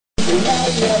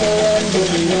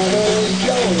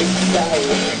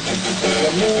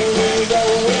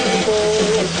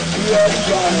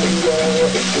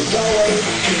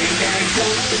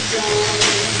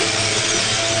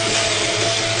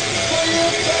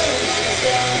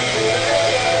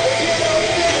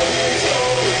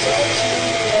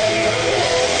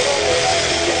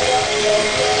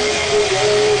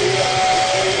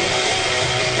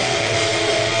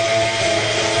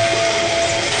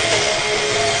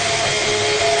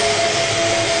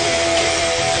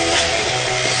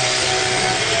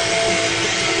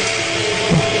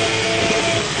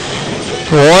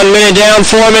One minute down,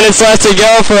 4 minutes left to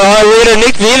go for our leader,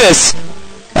 Nick Vivas.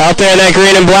 Out there in that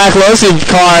green and black Losi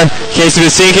car. Casey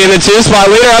Vasika in the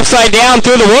 2-spot. Leader upside down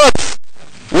through the whoops.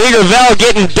 Wegerveld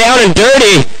getting down and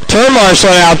dirty. Turn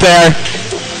marshal out there.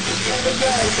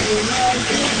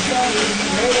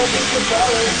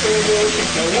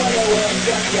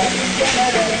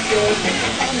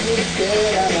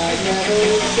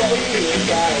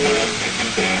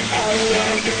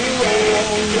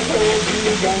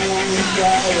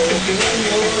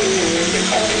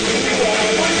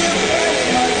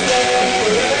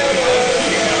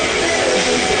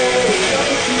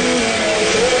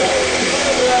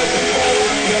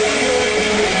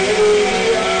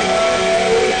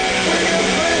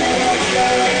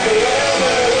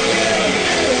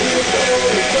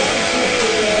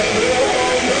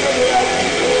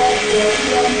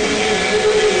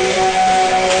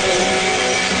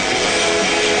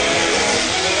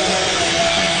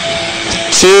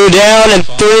 Two down and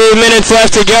 3 minutes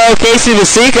left to go. Casey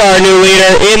Vasika, our new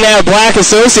leader, in that black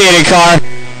associated car.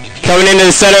 Coming into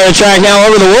the center of the track now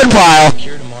over the wood pile.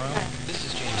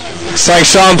 Looks like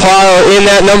Sean Parle in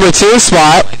that number 2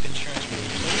 spot.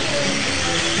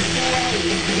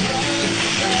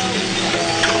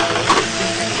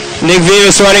 Nick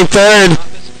Vivas running third.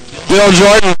 Bill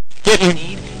Jordan getting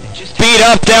beat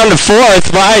up down to 4th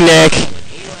by Nick.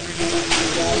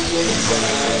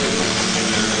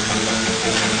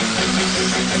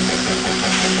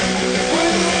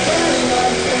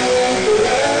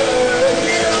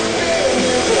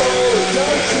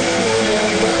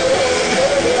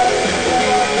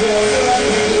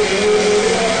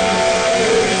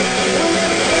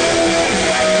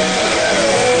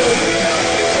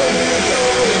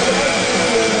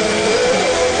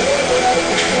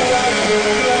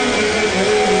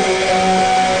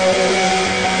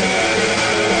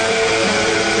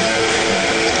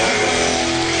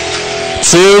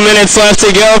 Two minutes left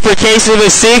to go for Casey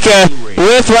Vasika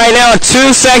with right now a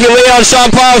 2-second lead on Sean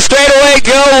Parle. Straight away,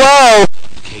 go low.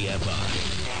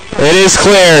 It is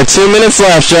clear. 2 minutes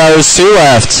left, Joe. 2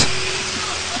 left.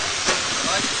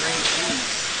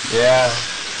 Yeah.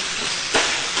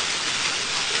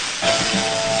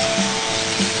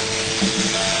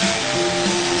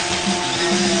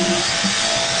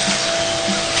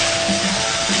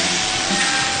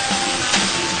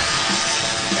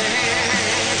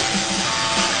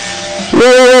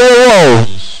 Whoa.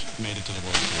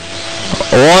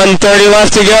 1:30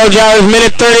 left to go, Joe.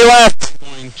 Minute 30 left.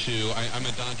 I'm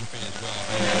a Dodger fan as well.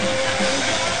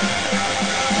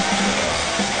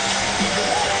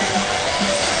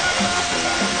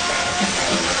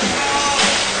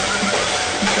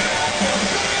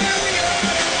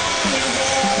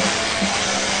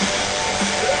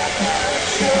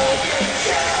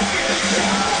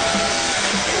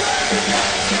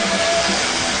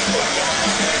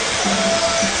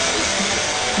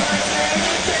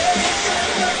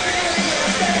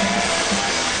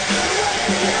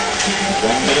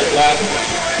 Left.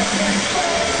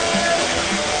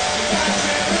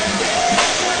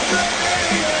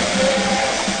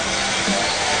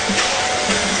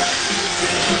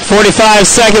 45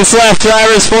 seconds left,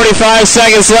 drivers. 45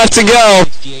 seconds left to go.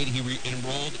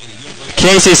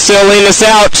 Casey still leading us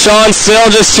out. Sean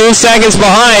still just 2 seconds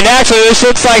behind. Actually, this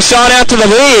looks like Sean after the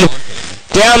lead.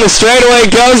 Down the straightaway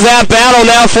goes that battle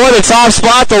now for the top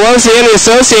spot. The Losi in the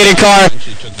associated car.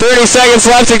 30 seconds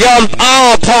left to go.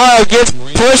 Oh, Parle gets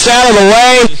pushed out of the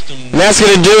way. And that's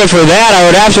going to do it for that, I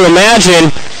would have to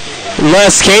imagine.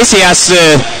 Unless Casey has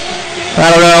to, I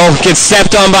don't know, get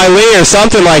stepped on by Lee or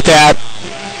something like that.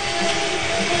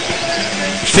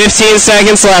 15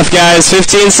 seconds left, guys.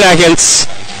 15 seconds.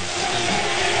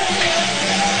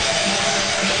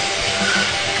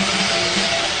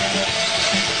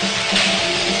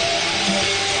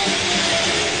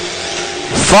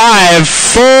 Five,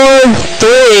 4,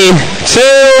 3, 2,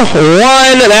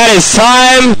 1. That is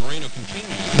time.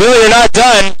 Bill, you're not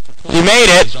done. You made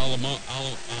it.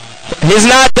 He's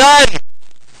not done.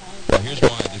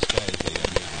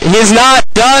 He's not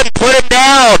done. Put it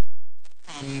down.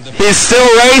 He's still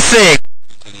racing.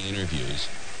 Series.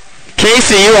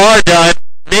 Casey, you are done.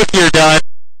 Nick, you're done.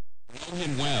 Know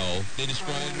him well. They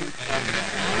describe him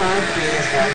as